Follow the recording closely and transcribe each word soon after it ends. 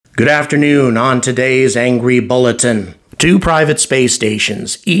Good afternoon. On today's Angry Bulletin. 2 private space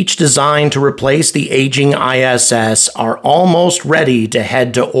stations, each designed to replace the aging ISS, are almost ready to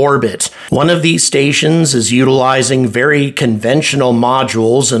head to orbit. One of these stations is utilizing very conventional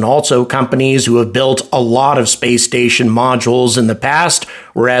modules and also companies who have built a lot of space station modules in the past,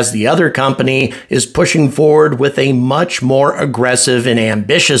 whereas the other company is pushing forward with a much more aggressive and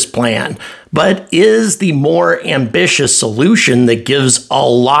ambitious plan. But is the more ambitious solution that gives a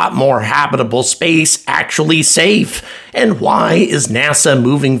lot more habitable space actually safe? And why is NASA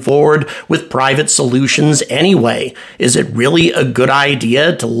moving forward with private solutions anyway? Is it really a good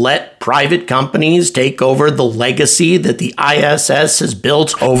idea to let private companies take over the legacy that the ISS has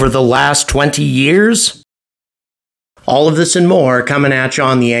built over the last 20 years? All of this and more coming at you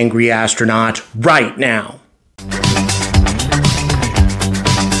on The Angry Astronaut right now.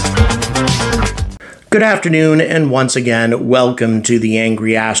 Good afternoon, and once again, welcome to The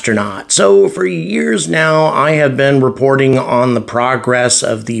Angry Astronaut. So, for years now, I have been reporting on the progress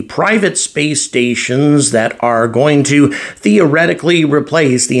of the private space stations that are going to theoretically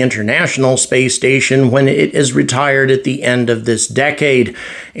replace the International Space Station when it is retired at the end of this decade.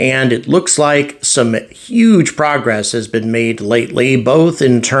 And it looks like some huge progress has been made lately, both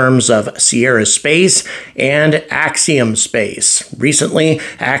in terms of Sierra Space and Axiom Space. Recently,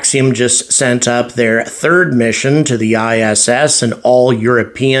 Axiom just sent up their 3rd mission to the ISS, an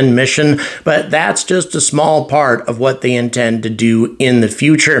all-European mission, but that's just a small part of what they intend to do in the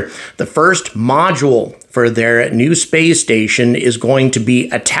future. The first module for their new space station is going to be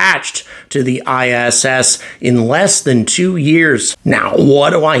attached to the ISS in less than 2 years. Now,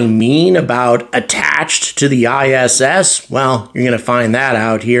 what do I mean about attached to the ISS? Well, you're going to find that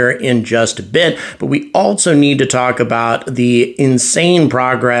out here in just a bit, but we also need to talk about the insane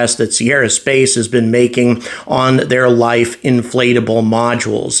progress that Sierra Space has been making on their life inflatable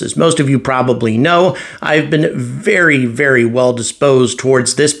modules. As most of you probably know, I've been very well disposed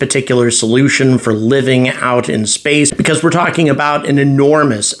towards this particular solution for living out in space, because we're talking about an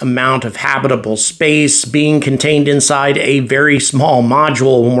enormous amount of habitable space being contained inside a very small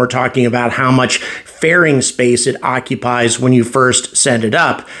module when we're talking about how much fairing space it occupies when you first send it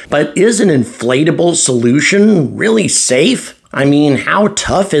up. But is an inflatable solution really safe? I mean, how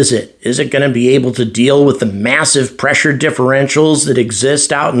tough is it? Is it going to be able to deal with the massive pressure differentials that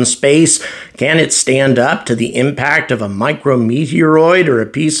exist out in space? Can it stand up to the impact of a micrometeoroid or a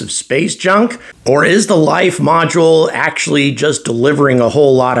piece of space junk? Or is the Life module actually just delivering a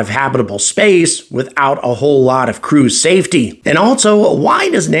whole lot of habitable space without a whole lot of crew safety? And also, why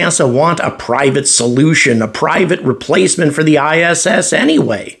does NASA want a private solution, a private replacement for the ISS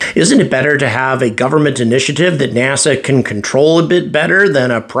anyway? Isn't it better to have a government initiative that NASA can control a bit better than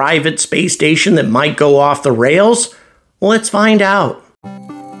a private space station that might go off the rails? Well, let's find out.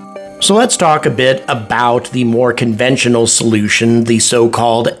 So let's talk a bit about the more conventional solution, the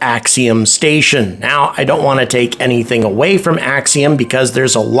so-called Axiom station. Now, I don't want to take anything away from Axiom because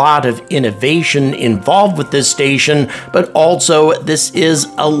there's a lot of innovation involved with this station, but also this is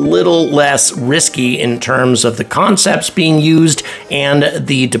a little less risky in terms of the concepts being used and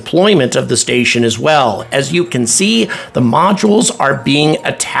the deployment of the station as well. As you can see, the modules are being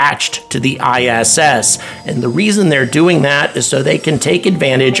attached to the ISS, and the reason they're doing that is so they can take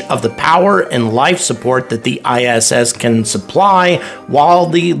advantage of the power and life support that the ISS can supply while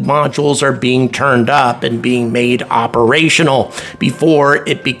the modules are being turned up and being made operational before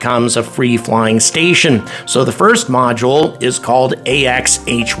it becomes a free-flying station. So the first module is called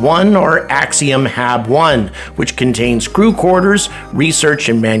AXH1, or Axiom Hab 1, which contains crew quarters, research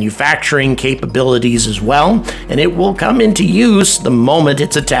and manufacturing capabilities as well, and it will come into use the moment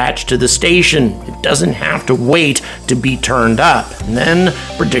it's attached to the station. It doesn't have to wait to be turned up. And then,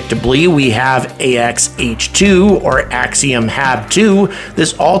 predictably, we have AXH2, or Axiom Hab 2.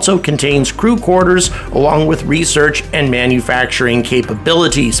 This also contains crew quarters along with research and manufacturing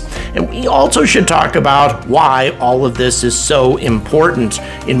capabilities. And we also should talk about why all of this is so important.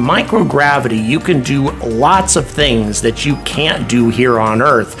 In microgravity, you can do lots of things that you can't do here on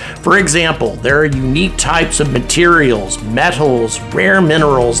Earth. For example, there are unique types of materials, metals, rare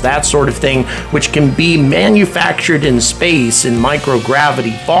minerals, that sort of thing, which can be manufactured in space in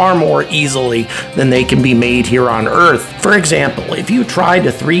microgravity far more easily than they can be made here on Earth. For example, if you try to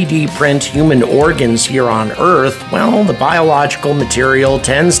 3D print human organs here on Earth, well, the biological material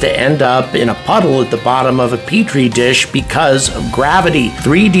tends to end up in a puddle at the bottom of a petri dish because of gravity.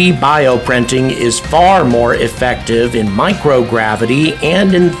 3D bioprinting is far more effective in microgravity,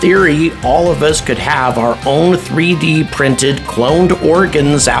 and in theory, all of us could have our own 3D printed cloned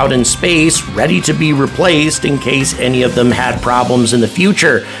organs out in space ready to be replaced in case any of them had problems in the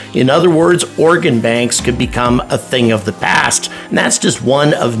future. In other words, organ banks could become a thing of the past. And that's just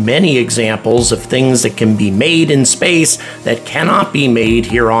one of many examples of things that can be made in space that cannot be made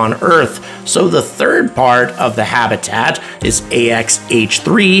here on Earth. So the third part of the habitat is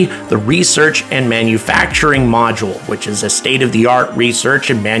AXH3, the Research and Manufacturing Module, which is a state-of-the-art research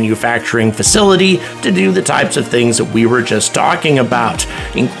and manufacturing facility to do the types of things that we were just talking about,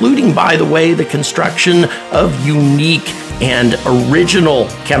 including, by the way, the construction of unique and original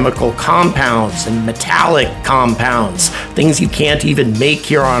chemical compounds and metallic compounds, things you can't even make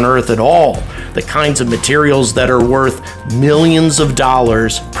here on Earth at all, the kinds of materials that are worth millions of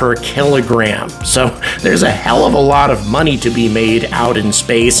dollars per kilogram. So there's a hell of a lot of money to be made out in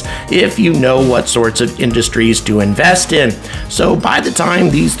space if you know what sorts of industries to invest in. So by the time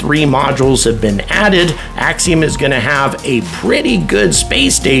these three modules have been added, Axiom is going to have a pretty good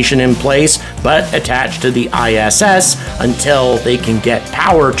space station in place, but attached to the ISS until they can get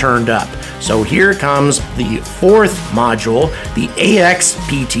power turned up. So here comes the fourth module, the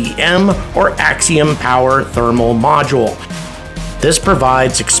AXPTM, or Axiom Power Thermal Module. This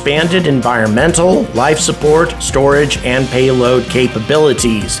provides expanded environmental, life support, storage, and payload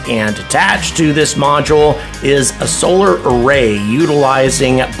capabilities. And attached to this module is a solar array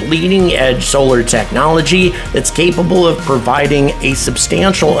utilizing bleeding-edge solar technology that's capable of providing a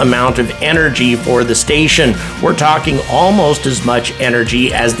substantial amount of energy for the station. We're talking almost as much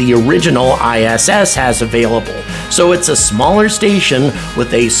energy as the original ISS has available. So it's a smaller station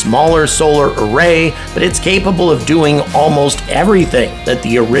with a smaller solar array, but it's capable of doing almost everything that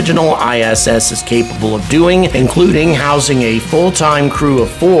the original ISS is capable of doing, including housing a full-time crew of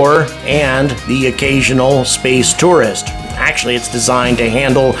 4 and the occasional space tourist. Actually, it's designed to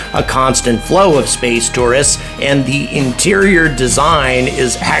handle a constant flow of space tourists, and the interior design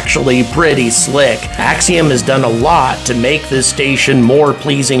is actually pretty slick. Axiom has done a lot to make this station more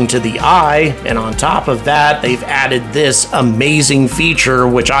pleasing to the eye, and on top of that, they've added this amazing feature,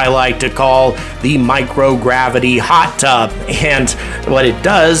 which I like to call the microgravity hot tub. And what it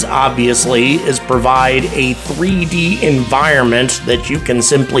does, obviously, is provide a 3D environment that you can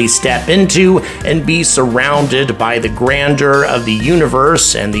simply step into and be surrounded by the grandeur of the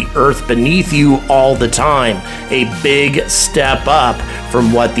universe and the Earth beneath you all the time. A big step up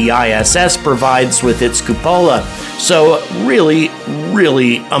from what the ISS provides with its cupola. So really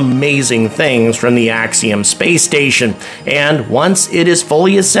amazing things from the Axiom space station. And once it is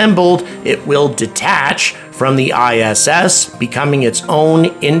fully assembled, it will detach from the ISS, becoming its own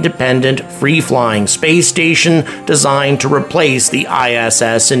independent, free-flying space station designed to replace the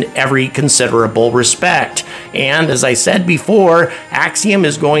ISS in every considerable respect. And as I said before, Axiom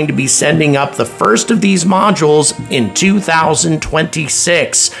is going to be sending up the first of these modules in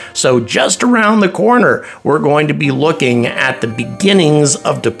 2026. So just around the corner, we're going to be looking at the beginnings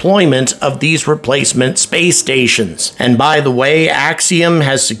of deployment of these replacement space stations. And by the way, Axiom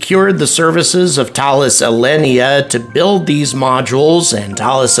has secured the services of Thales Alenia to build these modules, and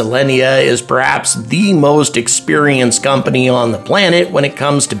Thales Alenia is perhaps the most experienced company on the planet when it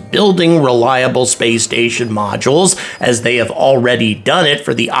comes to building reliable space station modules, as they have already done it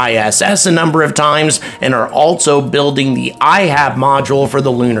for the ISS a number of times and are also building the IHAB module for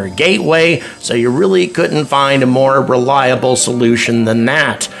the Lunar Gateway, so you really couldn't find a more reliable solution than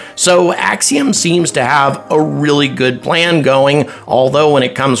that. So Axiom seems to have a really good plan going, although when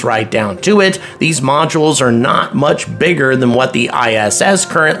it comes right down to it, these modules are not much bigger than what the ISS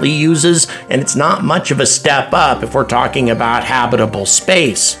currently uses, and it's not much of a step up if we're talking about habitable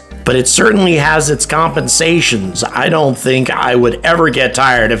space. But it certainly has its compensations. I don't think I would ever get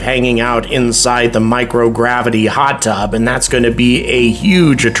tired of hanging out inside the microgravity hot tub, and that's going to be a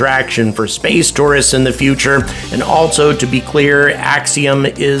huge attraction for space tourists in the future. And also, to be clear, Axiom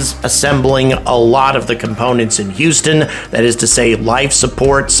is assembling a lot of the components in Houston, that is to say life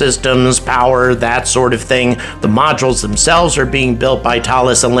support systems, power, that sort of thing. The modules themselves are being built by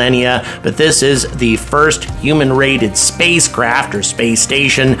Thales Alenia, but this is the first human-rated spacecraft or space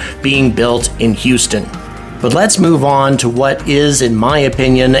station being built in Houston. But let's move on to what is, in my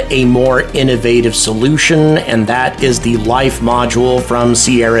opinion, a more innovative solution, and that is the Life module from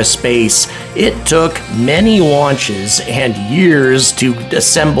Sierra Space. It took many launches and years to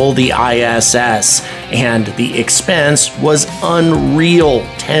assemble the ISS, and the expense was unreal.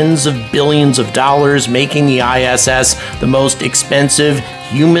 Tens of billions of dollars, making the ISS the most expensive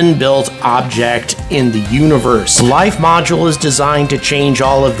human-built object in the universe. The Life module is designed to change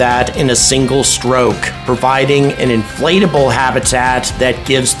all of that in a single stroke, providing an inflatable habitat that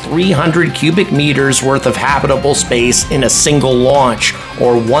gives 300 cubic meters worth of habitable space in a single launch,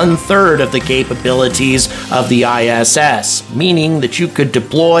 or 1/3 of the capabilities of the ISS, meaning that you could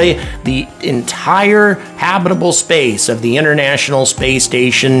deploy the entire habitable space of the International Space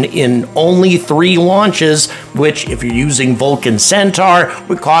Station in only 3 launches, which, if you're using Vulcan Centaur,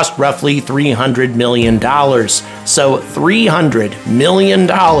 would cost roughly $300 million. So $300 million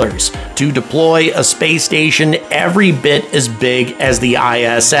to deploy a space station every bit as big as the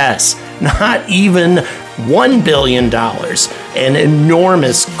ISS. Not even $1 billion, an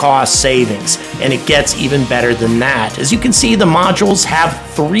enormous cost savings, and it gets even better than that. As you can see, the modules have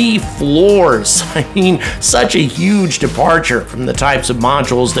 3 floors. I mean, such a huge departure from the types of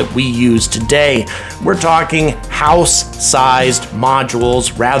modules that we use today. We're talking house-sized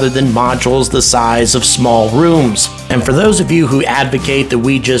modules rather than modules the size of small rooms. And for those of you who advocate that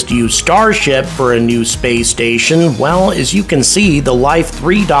we just use Starship for a new space station, well, as you can see, the Life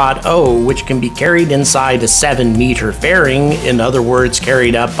 3.0, which can be carried inside a 7-meter fairing, in other words,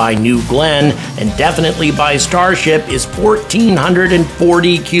 carried up by New Glenn and definitely by Starship, is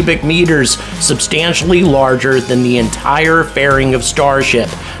 1,440 cubic meters, substantially larger than the entire fairing of Starship.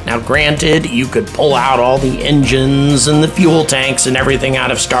 Now, granted, you could pull out all the engines and the fuel tanks and everything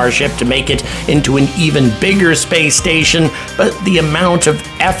out of Starship to make it into an even bigger space station, but the amount of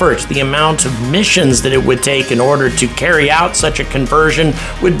effort, the amount of missions that it would take in order to carry out such a conversion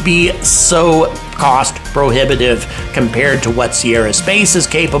would be so cost prohibitive compared to what Sierra Space is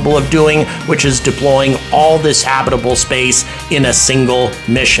capable of doing, which is deploying all this habitable space in a single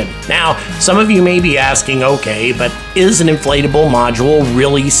mission. Now, some of you may be asking, okay, but is an inflatable module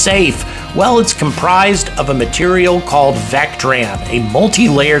really safe? Well, it's comprised of a material called Vectran, a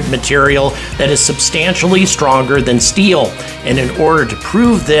multi-layered material that is substantially stronger than steel. And in order to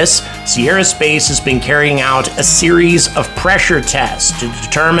prove this, Sierra Space has been carrying out a series of pressure tests to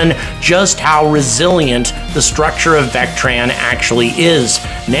determine just how resilient the structure of Vectran actually is.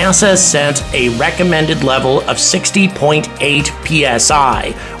 NASA sent a recommended level of 60.8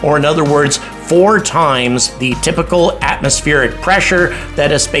 psi, or in other words, 4 times the typical atmospheric pressure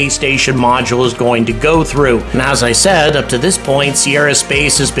that a space station module is going to go through. And as I said, up to this point, Sierra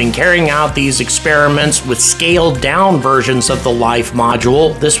Space has been carrying out these experiments with scaled down versions of the Life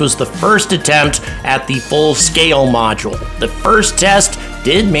module. This was the first attempt at the full scale module. The first test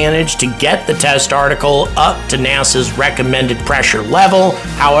did manage to get the test article up to NASA's recommended pressure level.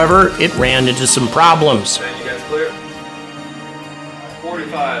 However, it ran into some problems. You guys clear?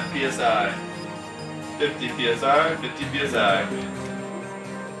 45 psi. 50 psi, 50 psi,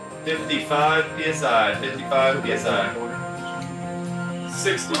 55 psi, 55 psi,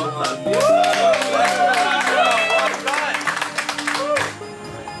 61 psi.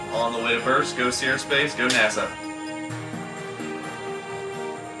 On the way to burst, go Sierra Space, go NASA.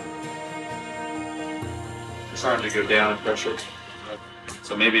 We're starting to go down in pressure.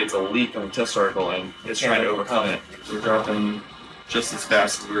 So maybe it's a leak on the test article and it's trying to overcome it. We're dropping just as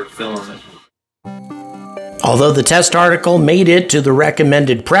fast as we were filling it. Although the test article made it to the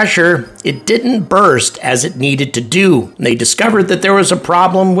recommended pressure, it didn't burst as it needed to do. They discovered that there was a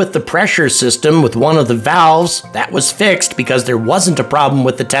problem with the pressure system with one of the valves. That was fixed because there wasn't a problem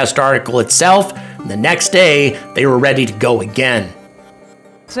with the test article itself. And the next day, they were ready to go again.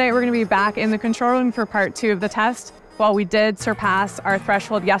 Today, we're going to be back in the control room for part 2 of the test. While we did surpass our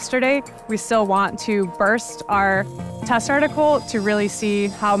threshold yesterday, we still want to burst our test article to really see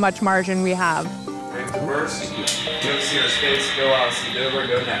how much margin we have. Ready to burst, go Sierra Space, go Odyssey, Dover,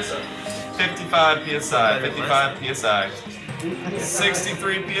 go NASA. 55 psi, 55 psi.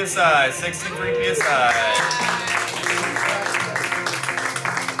 63 psi, 63 psi.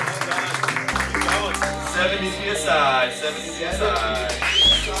 70 psi, 70 psi.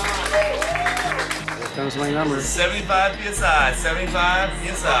 Here comes my number. 75 psi, 75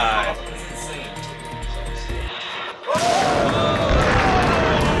 psi.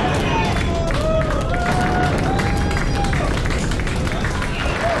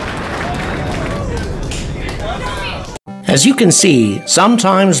 As you can see,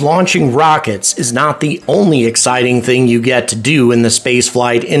 sometimes launching rockets is not the only exciting thing you get to do in the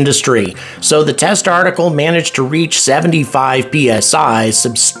spaceflight industry. So the test article managed to reach 75 psi,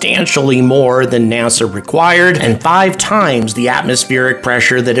 substantially more than NASA required, and 5 times the atmospheric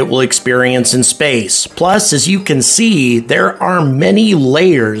pressure that it will experience in space. Plus, as you can see, there are many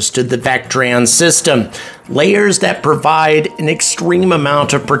layers to the Vectran system. Layers that provide an extreme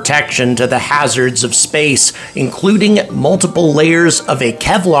amount of protection to the hazards of space, including multiple layers of a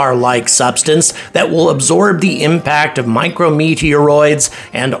Kevlar-like substance that will absorb the impact of micrometeoroids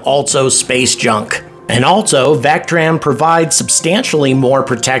and also space junk. And also, Vectran provides substantially more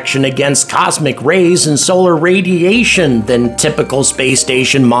protection against cosmic rays and solar radiation than typical space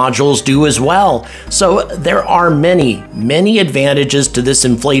station modules do as well. So there are many advantages to this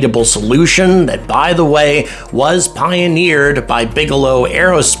inflatable solution that, by the way, was pioneered by Bigelow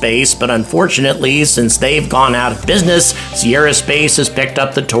Aerospace, but unfortunately, since they've gone out of business, Sierra Space has picked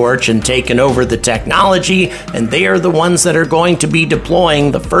up the torch and taken over the technology, and they are the ones that are going to be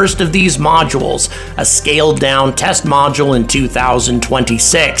deploying the first of these modules, a scaled-down test module in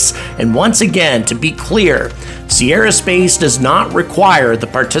 2026. And once again, to be clear, Sierra Space does not require the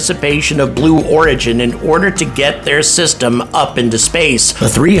participation of Blue Origin in order to get their system up into space. The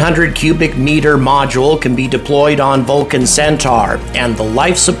 300 cubic meter module can be deployed on Vulcan Centaur, and the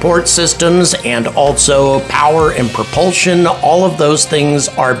life support systems and also power and propulsion, all of those things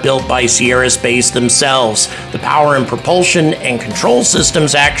are built by Sierra Space themselves. The power and propulsion and control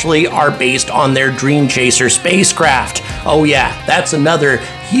systems actually are based on their Dream Chaser spacecraft. Oh yeah, that's another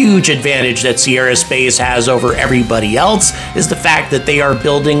huge advantage that Sierra Space has over everybody else, is the fact that they are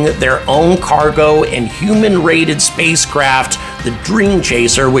building their own cargo and human-rated spacecraft, the Dream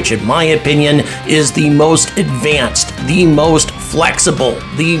Chaser, which in my opinion is the most advanced, the most flexible,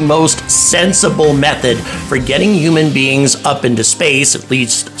 the most sensible method for getting human beings up into space, at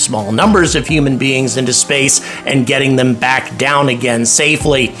least small numbers of human beings into space, and getting them back down again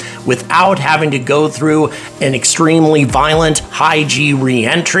safely without having to go through an extremely violent high-G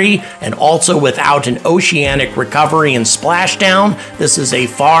re-entry, and also without an oceanic recovery and splashdown. This is a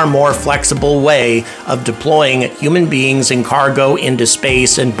far more flexible way of deploying human beings and cargo into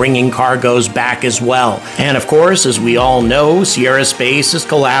space and bringing cargoes back as well. And of course, as we all know, Sierra Space is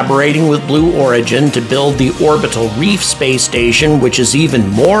collaborating with Blue Origin to build the Orbital Reef space station, which is even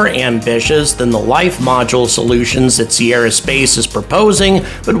more ambitious than the life module solutions that Sierra Space is proposing.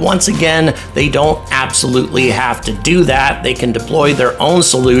 But once again, they don't absolutely have to do that. They can deploy their own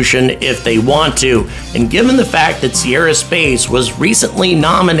solution if they want to. And given the fact that Sierra Space was recently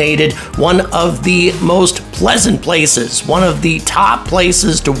nominated one of the most pleasant places, one of the top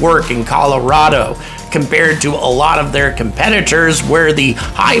places to work in Colorado, compared to a lot of their competitors where the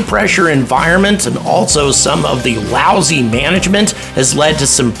high-pressure environment and also some of the lousy management has led to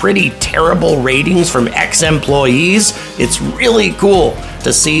some pretty terrible ratings from ex-employees, it's really cool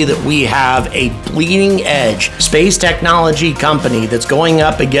to see that we have a bleeding-edge space technology company that's going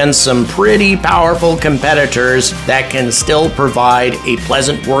up against some pretty powerful competitors that can still provide a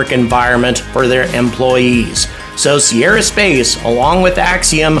pleasant work environment for their employees. So Sierra Space, along with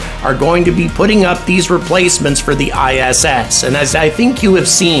Axiom, are going to be putting up these replacements for the ISS. And as I think you have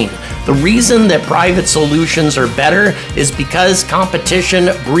seen, the reason that private solutions are better is because competition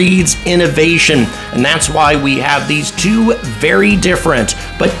breeds innovation. And that's why we have these two very different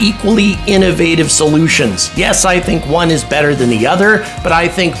but equally innovative solutions. Yes, I think one is better than the other, but I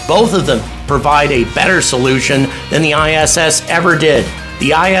think both of them provide a better solution than the ISS ever did.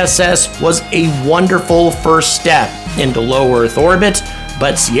 The ISS was a wonderful first step into low Earth orbit,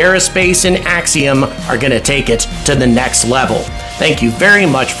 but Sierra Space and Axiom are going to take it to the next level. Thank you very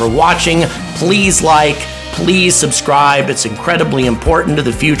much for watching. Please like, please subscribe. It's incredibly important to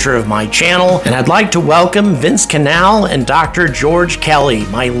the future of my channel. And I'd like to welcome Vince Canal and Dr. George Kelly,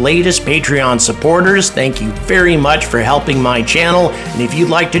 my latest Patreon supporters. Thank you very much for helping my channel. And if you'd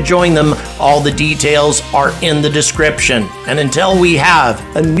like to join them, all the details are in the description. And until we have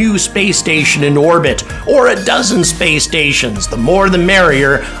a new space station in orbit, or a dozen space stations, the more the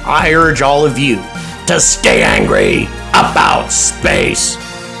merrier, I urge all of you to stay angry about space.